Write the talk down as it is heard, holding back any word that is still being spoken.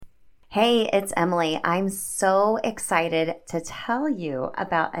Hey, it's Emily. I'm so excited to tell you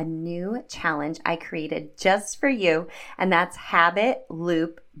about a new challenge I created just for you, and that's Habit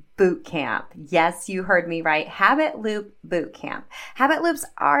Loop Bootcamp. Yes, you heard me right. Habit Loop Bootcamp. Habit loops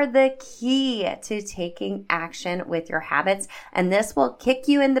are the key to taking action with your habits, and this will kick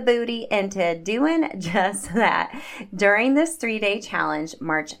you in the booty into doing just that. During this 3-day challenge,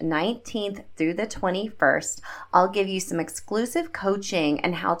 March 19th through the 21st, I'll give you some exclusive coaching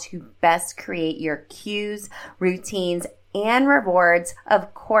and how to best create your cues, routines, and rewards,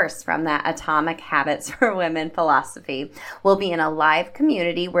 of course, from that Atomic Habits for Women philosophy. We'll be in a live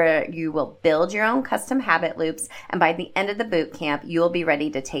community where you will build your own custom habit loops, and by the end of the boot camp, you will be ready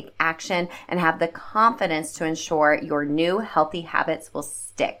to take action and have the confidence to ensure your new healthy habits will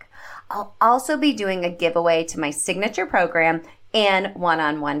stick. I'll also be doing a giveaway to my signature program and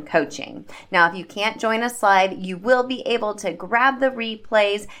one-on-one coaching. Now, if you can't join us live, you will be able to grab the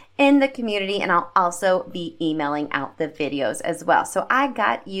replays in the community, and I'll also be emailing out the videos as well. So I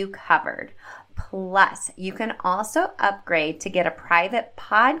got you covered. Plus, you can also upgrade to get a private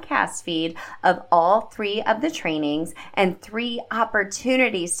podcast feed of all 3 of the trainings and 3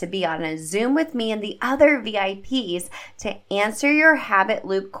 opportunities to be on a Zoom with me and the other VIPs to answer your habit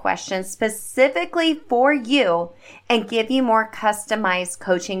loop questions specifically for you and give you more customized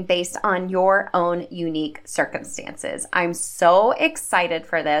coaching based on your own unique circumstances. I'm so excited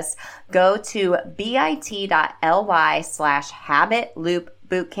for this. Go to bit.ly/habit loop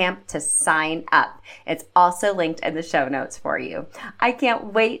bootcamp to sign up. It's also linked in the show notes for you. I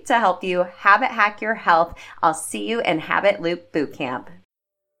can't wait to help you habit hack your health. I'll see you in Habit Loop Bootcamp.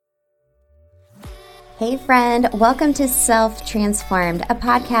 Hey friend, welcome to Self Transformed, a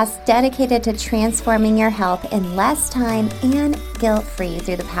podcast dedicated to transforming your health in less time and guilt-free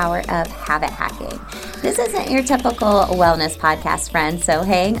through the power of habit hacking. This isn't your typical wellness podcast, friend, so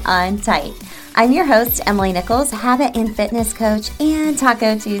hang on tight. I'm your host, Emily Nichols, habit and fitness coach and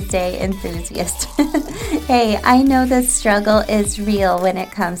Taco Tuesday enthusiast. Hey, I know the struggle is real when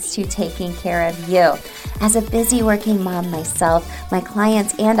it comes to taking care of you. As a busy working mom myself, my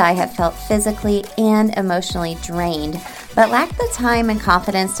clients and I have felt physically and emotionally drained, but lack the time and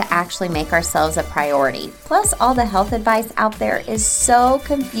confidence to actually make ourselves a priority. Plus, all the health advice out there is so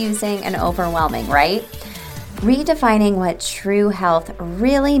confusing and overwhelming, right? Redefining what true health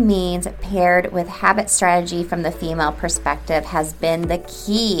really means paired with habit strategy from the female perspective has been the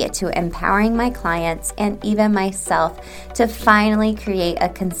key to empowering my clients and even myself to finally create a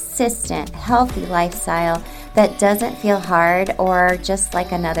consistent, healthy lifestyle that doesn't feel hard or just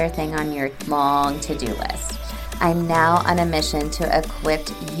like another thing on your long to-do list. I'm now on a mission to equip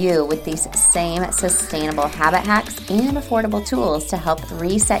you with these same sustainable habit hacks and affordable tools to help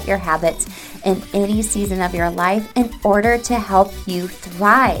reset your habits in any season of your life in order to help you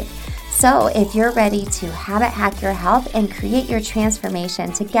thrive. So if you're ready to habit hack your health and create your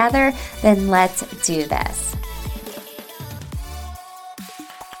transformation together, then let's do this.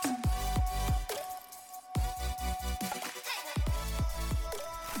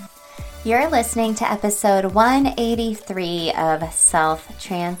 You're listening to episode 183 of Self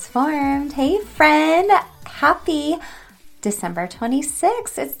Transformed. Hey friend, happy December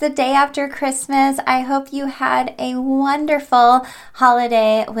 26th. It's the day after Christmas. I hope you had a wonderful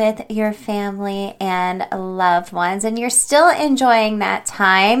holiday with your family and loved ones, and you're still enjoying that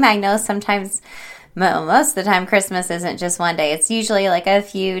time. I know sometimes, most of the time, Christmas isn't just one day. It's usually like a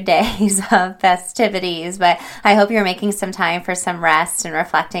few days of festivities, but I hope you're making some time for some rest and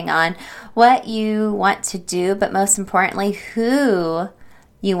reflecting on what you want to do, but most importantly, who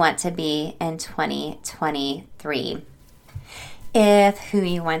you want to be in 2023. If who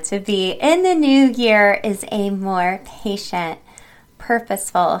you want to be in the new year is a more patient,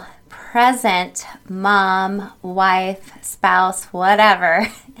 purposeful, present mom, wife, spouse, whatever.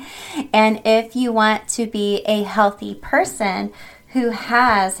 And if you want to be a healthy person who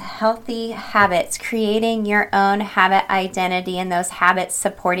has healthy habits, creating your own habit identity and those habits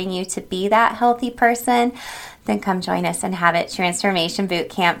supporting you to be that healthy person, then come join us in Habit Transformation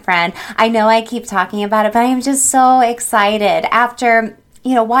Bootcamp, friend. I know I keep talking about it, but I am just so excited after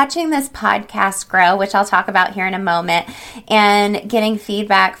watching this podcast grow, which I'll talk about here in a moment, and getting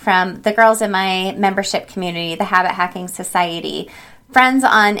feedback from the girls in my membership community, the Habit Hacking Society, friends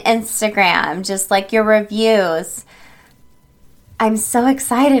on Instagram, just like your reviews. I'm so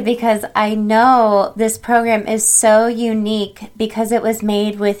excited because I know this program is so unique because it was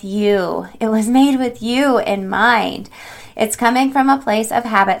made with you. It was made with you in mind. It's coming from a place of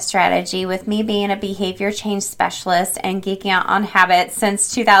habit strategy, with me being a behavior change specialist and geeking out on habits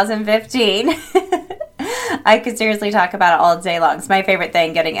since 2015. I could seriously talk about it all day long. It's my favorite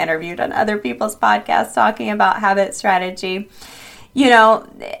thing, getting interviewed on other people's podcasts talking about habit strategy.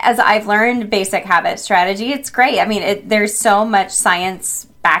 As I've learned basic habit strategy, it's great. I mean, there's so much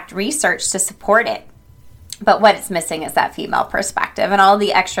science-backed research to support it. But what it's missing is that female perspective and all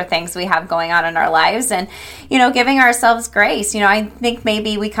the extra things we have going on in our lives and, giving ourselves grace. I think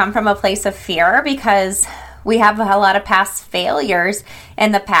maybe we come from a place of fear because we have a lot of past failures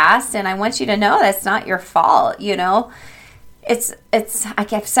in the past. And I want you to know that's not your fault. It's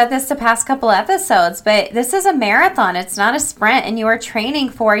I've said this the past couple episodes, but this is a marathon. It's not a sprint, and you are training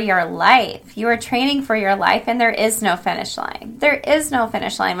for your life. You are training for your life, and there is no finish line. There is no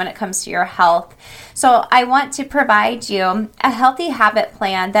finish line when it comes to your health. So I want to provide you a healthy habit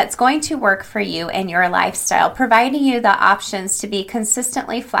plan that's going to work for you and your lifestyle, providing you the options to be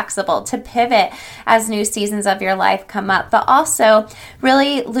consistently flexible, to pivot as new seasons of your life come up, but also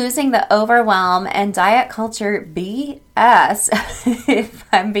really losing the overwhelm and diet culture BS, if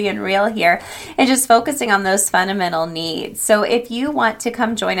I'm being real here, and just focusing on those fundamental needs. So if you want to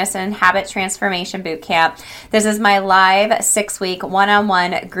come join us in Habit Transformation Bootcamp, this is my live 6-week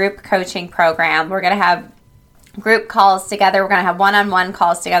one-on-one group coaching program. We're going to have group calls together. We're going to have one-on-one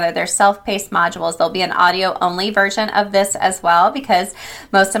calls together. They're self-paced modules. There'll be an audio-only version of this as well because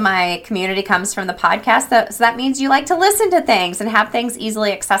most of my community comes from the podcast. So that means you like to listen to things and have things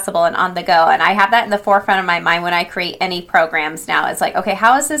easily accessible and on the go. And I have that in the forefront of my mind when I create any programs now. It's like, okay,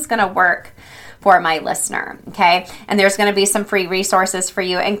 how is this going to work for my listener? Okay. And there's going to be some free resources for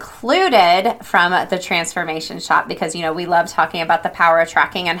you included from the Transformation Shop because, we love talking about the power of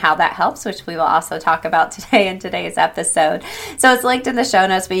tracking and how that helps, which we will also talk about today in today's episode. So it's linked in the show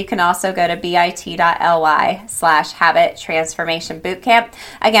notes, but you can also go to bit.ly/habit transformation bootcamp.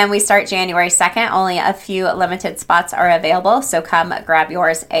 Again, we start January 2nd. Only a few limited spots are available. So come grab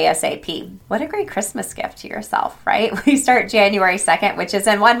yours ASAP. What a great Christmas gift to yourself, right? We start January 2nd, which is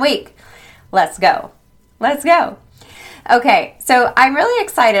in 1 week. Let's go. Let's go. Okay, so I'm really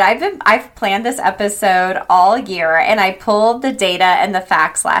excited. I've planned this episode all year, and I pulled the data and the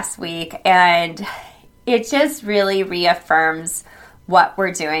facts last week, and it just really reaffirms what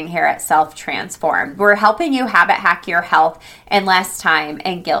we're doing here at Self Transform. We're helping you habit hack your health in less time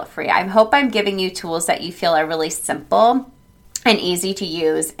and guilt-free. I hope I'm giving you tools that you feel are really simple and easy to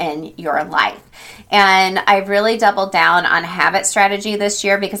use in your life. And I've really doubled down on habit strategy this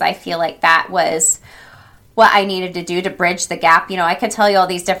year because I feel like that was what I needed to do to bridge the gap. I could tell you all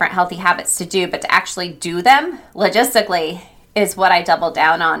these different healthy habits to do, but to actually do them logistically is what I doubled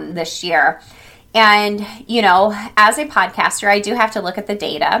down on this year. And, as a podcaster, I do have to look at the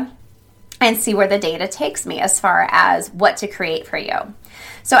data and see where the data takes me as far as what to create for you.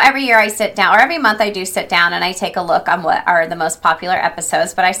 So every year I sit down, or every month I do sit down and I take a look on what are the most popular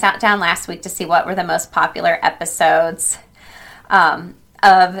episodes. But I sat down last week to see what were the most popular episodes of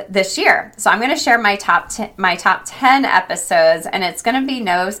this year. So I'm going to share my top 10 episodes, and it's going to be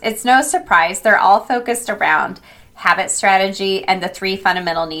no surprise. They're all focused around habit strategy and the 3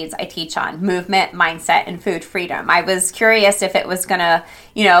 fundamental needs I teach on: movement, mindset, and food freedom. I was curious if it was going to,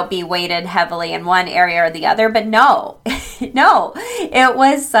 be weighted heavily in one area or the other, but no, no, it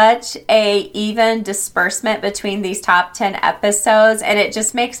was such a even disbursement between these top 10 episodes. And it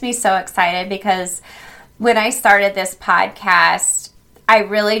just makes me so excited because when I started this podcast, I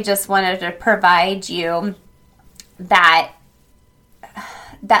really just wanted to provide you that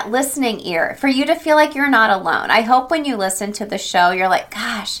listening ear for you to feel like you're not alone. I hope when you listen to the show, you're like,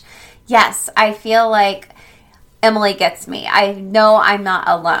 gosh, yes, I feel like Emily gets me. I know I'm not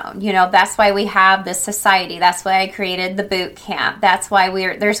alone. That's why we have this society. That's why I created the boot camp. That's why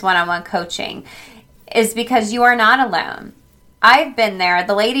there's one-on-one coaching, is because you are not alone. I've been there.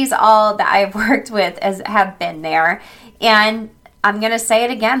 The ladies all that I've worked with have been there. And I'm going to say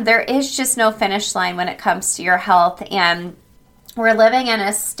it again. There is just no finish line when it comes to your health. And we're living in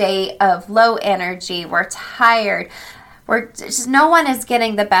a state of low energy. We're tired. No one is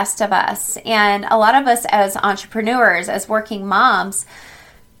getting the best of us. And a lot of us as entrepreneurs, as working moms,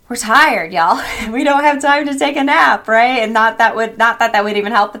 we're tired, y'all. We don't have time to take a nap, right? And not that would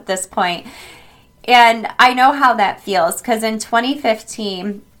even help at this point. And I know how that feels because in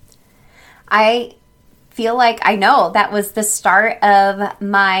 2015, I feel like I know that was the start of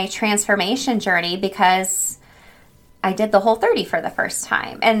my transformation journey because I did the Whole30 for the first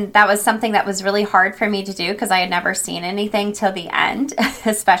time. And that was something that was really hard for me to do because I had never seen anything till the end,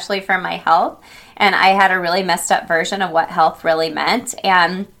 especially for my health. And I had a really messed up version of what health really meant.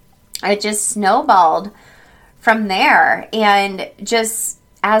 And it just snowballed from there. And just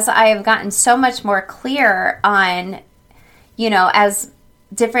as I have gotten so much more clear on, as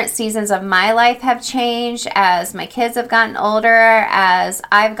different seasons of my life have changed, as my kids have gotten older, as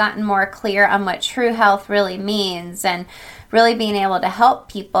I've gotten more clear on what true health really means and really being able to help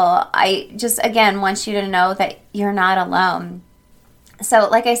people, I just, again, want you to know that you're not alone. So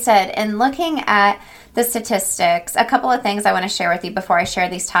like I said, in looking at the statistics, a couple of things I want to share with you before I share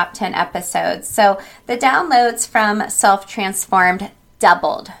these top 10 episodes. So the downloads from Self Transformed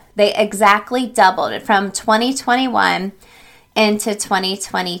doubled. They exactly doubled. From 2021 into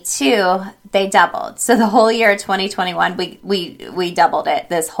 2022, they doubled. So the whole year of 2021, we doubled it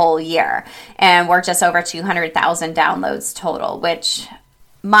this whole year. And we're just over 200,000 downloads total, which,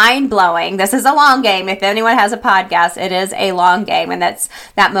 mind-blowing. This is a long game. If anyone has a podcast, it is a long game, and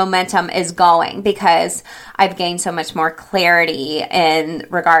that momentum is going because I've gained so much more clarity in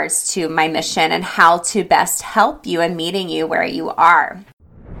regards to my mission and how to best help you and meeting you where you are.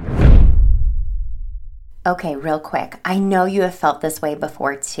 Okay, real quick. I know you have felt this way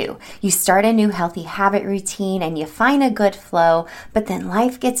before too. You start a new healthy habit routine and you find a good flow, but then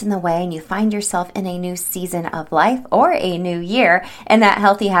life gets in the way and you find yourself in a new season of life or a new year, and that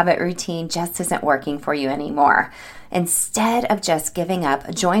healthy habit routine just isn't working for you anymore. Instead of just giving up,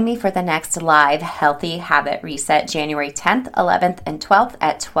 join me for the next live Healthy Habit Reset, January 10th, 11th, and 12th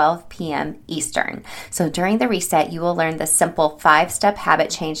at 12 p.m. Eastern. So during the reset, you will learn the simple 5-step habit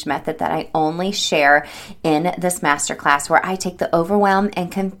change method that I only share in this masterclass, where I take the overwhelm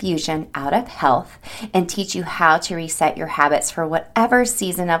and confusion out of health and teach you how to reset your habits for whatever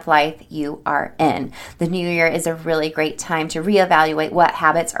season of life you are in. The new year is a really great time to reevaluate what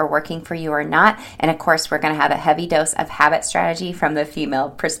habits are working for you or not. And of course, we're going to have a heavy dose of habit strategy from the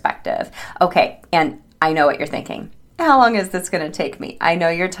female perspective. Okay, and I know what you're thinking. How long is this going to take me? I know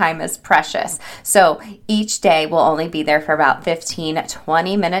your time is precious. So each day will only be there for about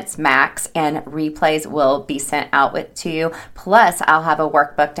 15-20 minutes max, and replays will be sent out to you. Plus, I'll have a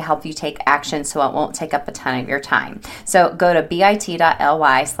workbook to help you take action so it won't take up a ton of your time. So go to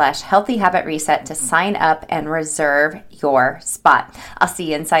bit.ly/healthyhabitreset to sign up and reserve your spot. I'll see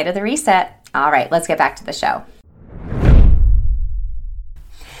you inside of the reset. All right, let's get back to the show.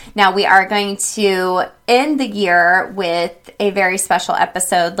 Now, we are going to end the year with a very special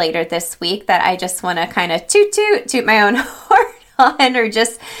episode later this week that I just want to kind of toot my own horn on, or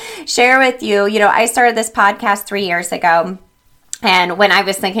just share with you. You know, I started this podcast 3 years ago, and when I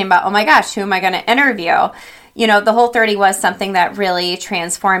was thinking about, oh my gosh, who am I going to interview? You know, the Whole30 was something that really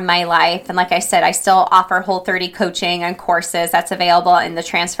transformed my life. And like I said, I still offer Whole30 coaching and courses. That's available in the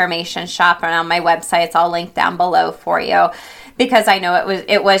Transformation Shop and on my website. It's all linked down below for you, because I know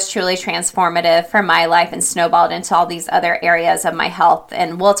it was truly transformative for my life and snowballed into all these other areas of my health.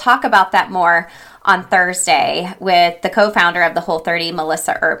 And we'll talk about that more on Thursday with the co-founder of the Whole30,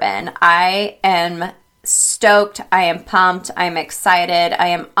 Melissa Urban. I am stoked. I am pumped. I'm excited. I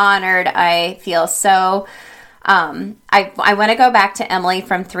am honored. I feel so... I want to go back to Emily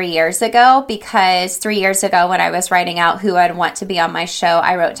from 3 years ago, because 3 years ago when I was writing out who I'd want to be on my show,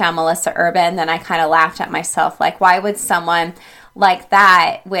 I wrote down Melissa Urban. Then I kind of laughed at myself, like, why would someone like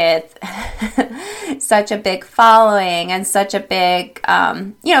that with such a big following and such a big,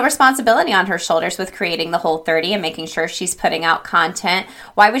 responsibility on her shoulders with creating the Whole30 and making sure she's putting out content,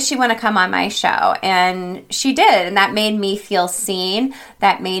 why would she want to come on my show? And she did. And that made me feel seen.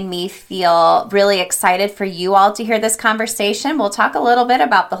 That made me feel really excited for you all to hear this conversation. We'll talk a little bit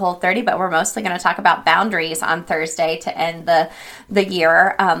about the Whole30, but we're mostly going to talk about boundaries on Thursday to end the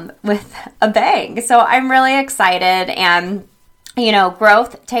year with a bang. So I'm really excited. And you know,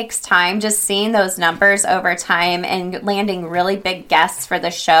 growth takes time. Just seeing those numbers over time and landing really big guests for the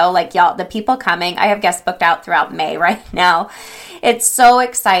show. Like, y'all, the people coming, I have guests booked out throughout May right now. It's so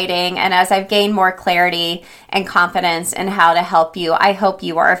exciting. And as I've gained more clarity and confidence in how to help you, I hope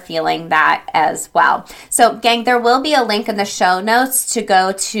you are feeling that as well. So, gang, there will be a link in the show notes to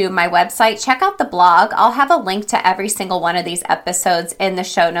go to my website. Check out the blog. I'll have a link to every single one of these episodes in the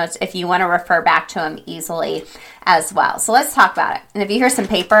show notes if you want to refer back to them easily as well. So let's talk about it. And if you hear some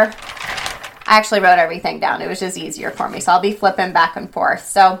paper, I actually wrote everything down. It was just easier for me. So I'll be flipping back and forth.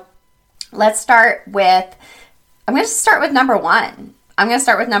 So let's start with, I'm going to start with number one.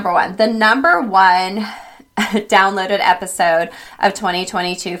 The number one downloaded episode of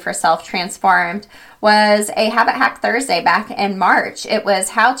 2022 for Self Transformed was a Habit Hack Thursday back in March. It was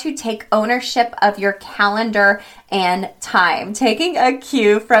how to take ownership of your calendar and time, taking a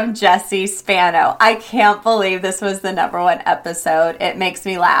cue from Jessie Spano. I can't believe this was the number one episode. It makes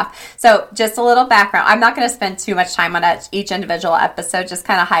me laugh. So just a little background. I'm not going to spend too much time on each individual episode, just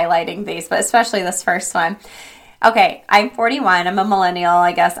kind of highlighting these, but especially this first one. Okay, I'm 41. I'm a millennial,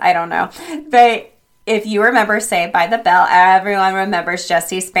 I guess. I don't know. But if you remember Saved by the Bell, everyone remembers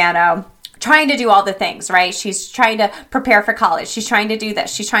Jessie Spano trying to do all the things, right? She's trying to prepare for college. She's trying to do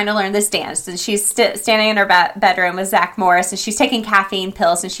this. She's trying to learn this dance. And she's standing in her bedroom with Zach Morris, and she's taking caffeine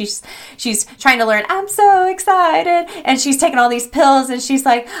pills, and she's trying to learn, I'm so excited. And she's taking all these pills, and she's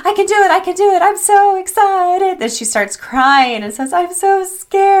like, I can do it. I can do it. I'm so excited. Then she starts crying and says, I'm so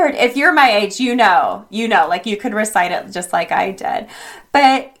scared. If you're my age, you know, like you could recite it just like I did.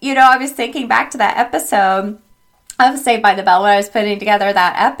 But, I was thinking back to that episode of Saved by the Bell when I was putting together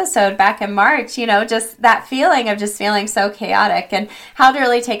that episode back in March, just that feeling of just feeling so chaotic, and how to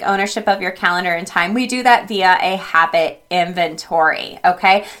really take ownership of your calendar and time. We do that via a habit inventory.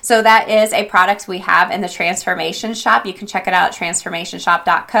 Okay. So that is a product we have in the Transformation Shop. You can check it out at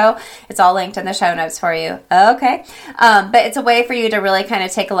transformationshop.co. It's all linked in the show notes for you. Okay. But it's a way for you to really kind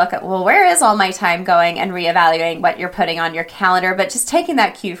of take a look at, well, where is all my time going, and reevaluating what you're putting on your calendar, but just taking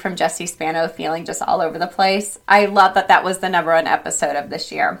that cue from Jessie Spano, feeling just all over the place. I love that was the number 1 episode of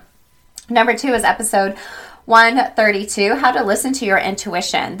this year. Number 2 is episode 132, how to listen to your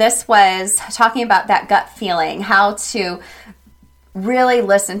intuition. This was talking about that gut feeling, how to really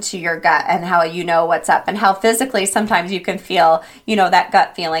listen to your gut, and how you know what's up, and how physically sometimes you can feel, that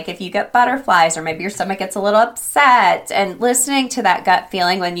gut feeling. Like if you get butterflies, or maybe your stomach gets a little upset, and listening to that gut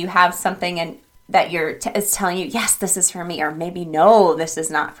feeling when you have something and that is telling you, yes, this is for me, or maybe no, this is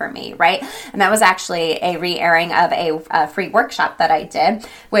not for me, right? And that was actually a re-airing of a free workshop that I did,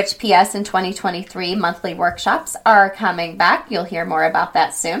 which PS in 2023 monthly workshops are coming back. You'll hear more about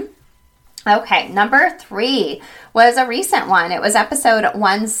that soon. Okay, number 3 was a recent one. It was episode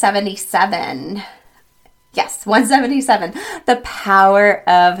 177. Yes, 177. The power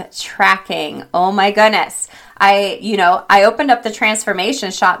of tracking. Oh my goodness. I opened up the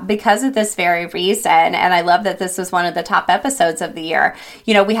Transformation Shop because of this very reason, and I love that this was one of the top episodes of the year.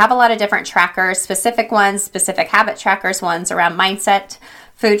 We have a lot of different trackers, specific ones, specific habit trackers, ones around mindset,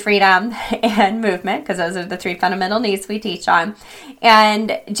 food freedom, and movement, because those are the 3 fundamental needs we teach on.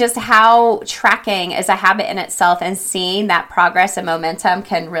 And just how tracking is a habit in itself, and seeing that progress and momentum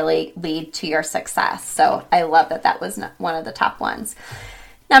can really lead to your success. So I love that was one of the top ones.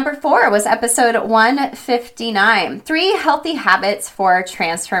 Number 4 was episode 159, 3 healthy habits for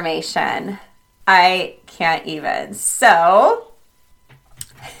transformation. I can't even. So,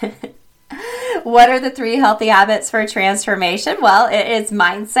 what are the 3 healthy habits for transformation? Well, it is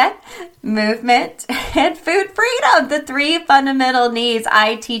mindset, movement, and food freedom. The 3 fundamental needs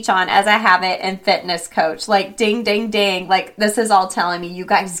I teach on as a habit and fitness coach. Like ding, ding, ding. Like this is all telling me you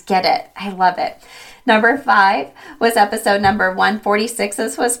guys get it. I love it. Number 5 was episode number 146.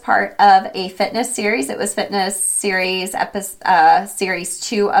 This was part of a fitness series. It was fitness series, series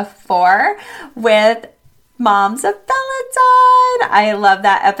 2 of 4 with Moms of Peloton. I love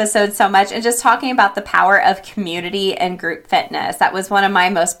that episode so much. And just talking about the power of community and group fitness. That was one of my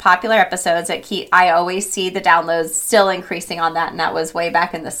most popular episodes. I always see the downloads still increasing on that. And that was way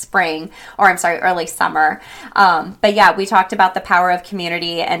back in the spring, early summer. But yeah, we talked about the power of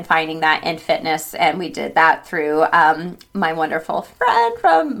community and finding that in fitness. And we did that through my wonderful friend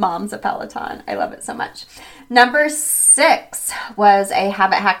from Moms of Peloton. I love it so much. Number 6 was a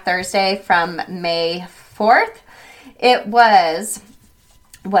Habit Hack Thursday from May 4th. It was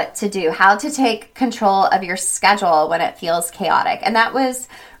what to do, how to take control of your schedule when it feels chaotic. And that was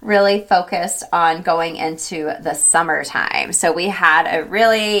really focused on going into the summertime. So we had a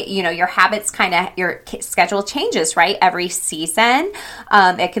really, your habits your schedule changes, right? Every season.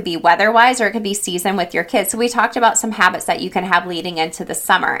 It could be weather-wise, or it could be season with your kids. So we talked about some habits that you can have leading into the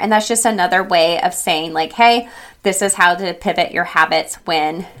summer. And that's just another way of saying like, hey, this is how to pivot your habits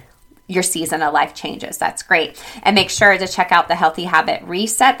when your season of life changes. That's great. And make sure to check out the Healthy Habit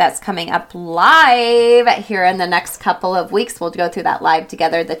Reset. That's coming up live here in the next couple of weeks. We'll go through that live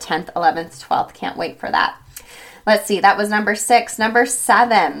together, the 10th, 11th, 12th. Can't wait for that. Let's see. That was number 6. Number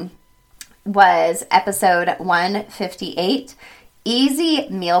 7 was episode 158, Easy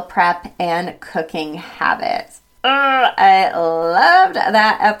Meal Prep and Cooking Habits. I loved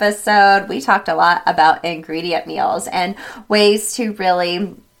that episode. We talked a lot about ingredient meals and ways to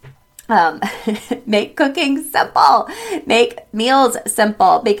really make cooking simple, make meals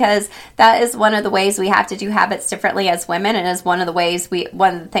simple, because that is one of the ways we have to do habits differently as women, and is one of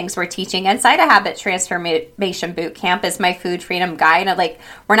the things we're teaching inside a habit transformation boot camp is my food freedom guide. And like,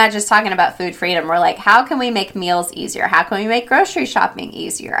 we're not just talking about food freedom. We're like, how can we make meals easier? How can we make grocery shopping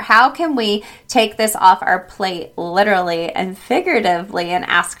easier? How can we take this off our plate literally and figuratively and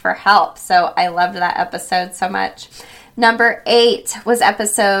ask for help? So I loved that episode so much. Number 8 was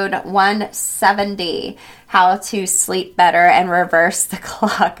episode 170, how to sleep better and reverse the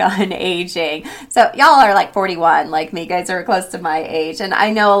clock on aging. So y'all are like 41, like me, guys are close to my age. And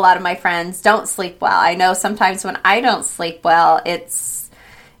I know a lot of my friends don't sleep well. I know sometimes when I don't sleep well, it's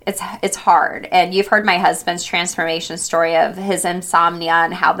hard. And you've heard my husband's transformation story of his insomnia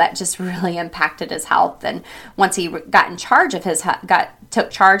and how that just really impacted his health. And once he got in charge of took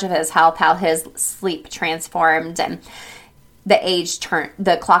charge of his health, how his sleep transformed and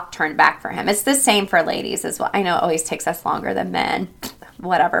the clock turned back for him. It's the same for ladies as well. I know it always takes us longer than men.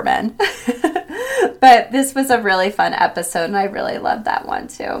 Whatever, men. But this was a really fun episode, and I really loved that one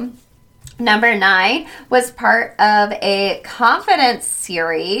too. Number 9 was part of a confidence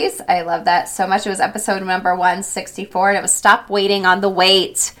series. I love that so much. It was episode number 164, and it was Stop Waiting on the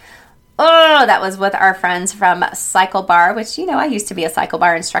Wait. Oh, that was with our friends from Cycle Bar, which, I used to be a Cycle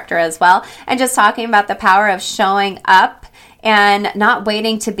Bar instructor as well, and just talking about the power of showing up and not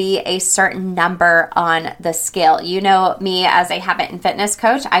waiting to be a certain number on the scale. You know me as a habit and fitness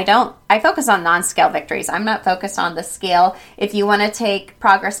coach, I focus on non-scale victories. I'm not focused on the scale. If you want to take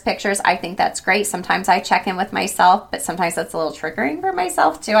progress pictures, I think that's great. Sometimes I check in with myself, but sometimes that's a little triggering for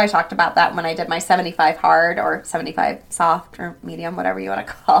myself too. I talked about that when I did my 75 hard or 75 soft or medium, whatever you want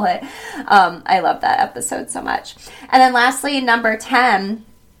to call it. I love that episode so much. And then lastly, number 10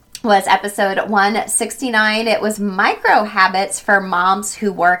 was episode 169. It was micro habits for moms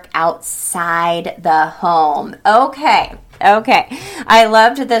who work outside the home. Okay. I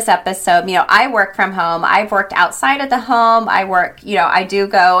loved this episode. I work from home. I've worked outside of the home. I do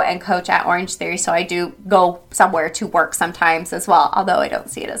go and coach at Orange Theory, so I do go somewhere to work sometimes as well, although I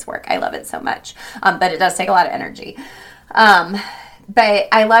don't see it as work. I love it so much. But it does take a lot of energy. But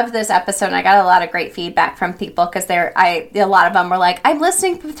I loved this episode, and I got a lot of great feedback from people because a lot of them were like, I'm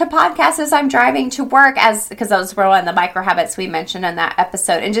listening to podcasts as I'm driving to work, because those were one of the micro habits we mentioned in that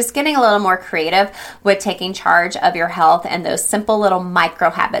episode, and just getting a little more creative with taking charge of your health and those simple little micro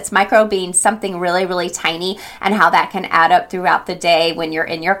habits. Micro being something really, really tiny, and how that can add up throughout the day when you're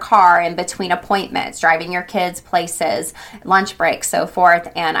in your car, in between appointments, driving your kids places, lunch breaks, so forth.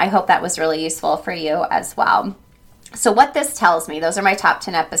 And I hope that was really useful for you as well. So what this tells me, those are my top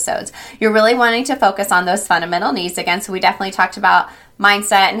 10 episodes. You're really wanting to focus on those fundamental needs again. So we definitely talked about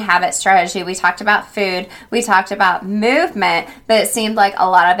mindset and habit strategy. We talked about food. We talked about movement, but it seemed like a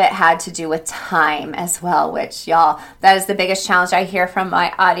lot of it had to do with time as well, which y'all, that is the biggest challenge I hear from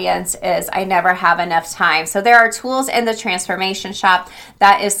my audience is I never have enough time. So there are tools in the Transformation Shop.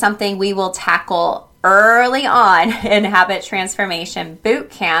 That is something we will tackle early on in Habit Transformation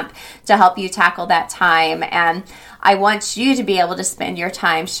Bootcamp to help you tackle that time. And I want you to be able to spend your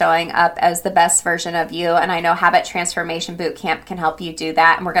time showing up as the best version of you. And I know Habit Transformation Bootcamp can help you do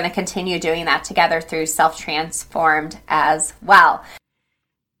that. And we're going to continue doing that together through Self-Transformed as well.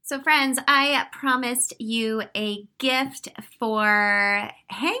 So friends, I promised you a gift for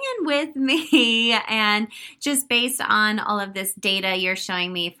hanging with me, and just based on all of this data you're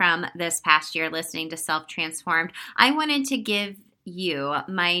showing me from this past year listening to Self-Transformed, I wanted to give you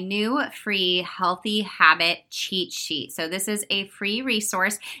my new free healthy habit cheat sheet. So this is a free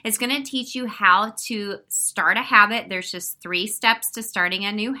resource. It's going to teach you how to start a habit. There's just 3 steps to starting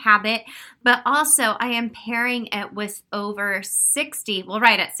a new habit, but also I am pairing it with over 60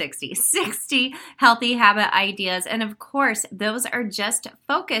 healthy habit ideas. And of course, those are just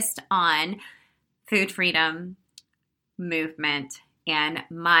focused on food freedom, movement, and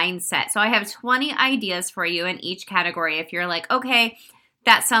mindset. So I have 20 ideas for you in each category. If you're like, okay,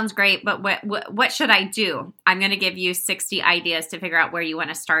 that sounds great, but what should I do? I'm going to give you 60 ideas to figure out where you want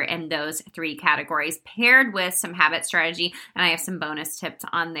to start in those 3 categories, paired with some habit strategy. And I have some bonus tips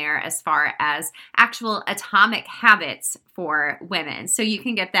on there as far as actual atomic habits for women. So you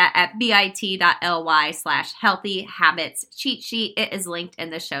can get that at bit.ly/healthy habits cheat sheet. It is linked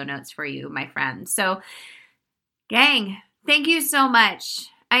in the show notes for you, my friend. So gang, thank you so much.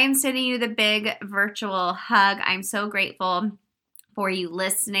 I am sending you the big virtual hug. I'm so grateful for you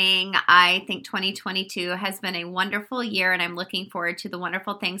listening. I think 2022 has been a wonderful year, and I'm looking forward to the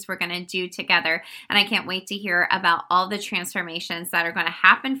wonderful things we're going to do together. And I can't wait to hear about all the transformations that are going to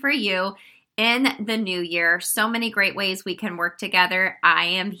happen for you in the new year. So many great ways we can work together. I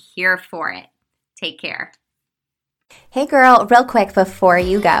am here for it. Take care. Hey girl, real quick before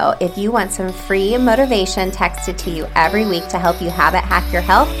you go, if you want some free motivation texted to you every week to help you habit hack your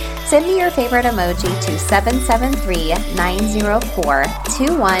health, send me your favorite emoji to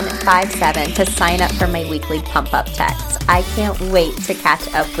 773-904-2157 to sign up for my weekly pump-up texts. I can't wait to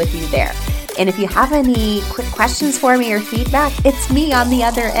catch up with you there. And if you have any quick questions for me or feedback, it's me on the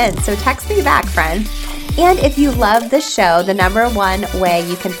other end. So text me back, friend. And if you love the show, the number one way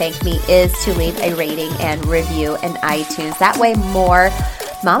you can thank me is to leave a rating and review in iTunes. That way more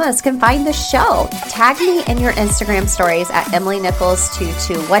mamas can find the show. Tag me in your Instagram stories at Emily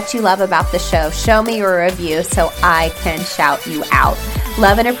Nichols22 what you love about the show. Show me your review so I can shout you out.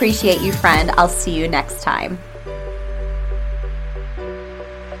 Love and appreciate you, friend. I'll see you next time.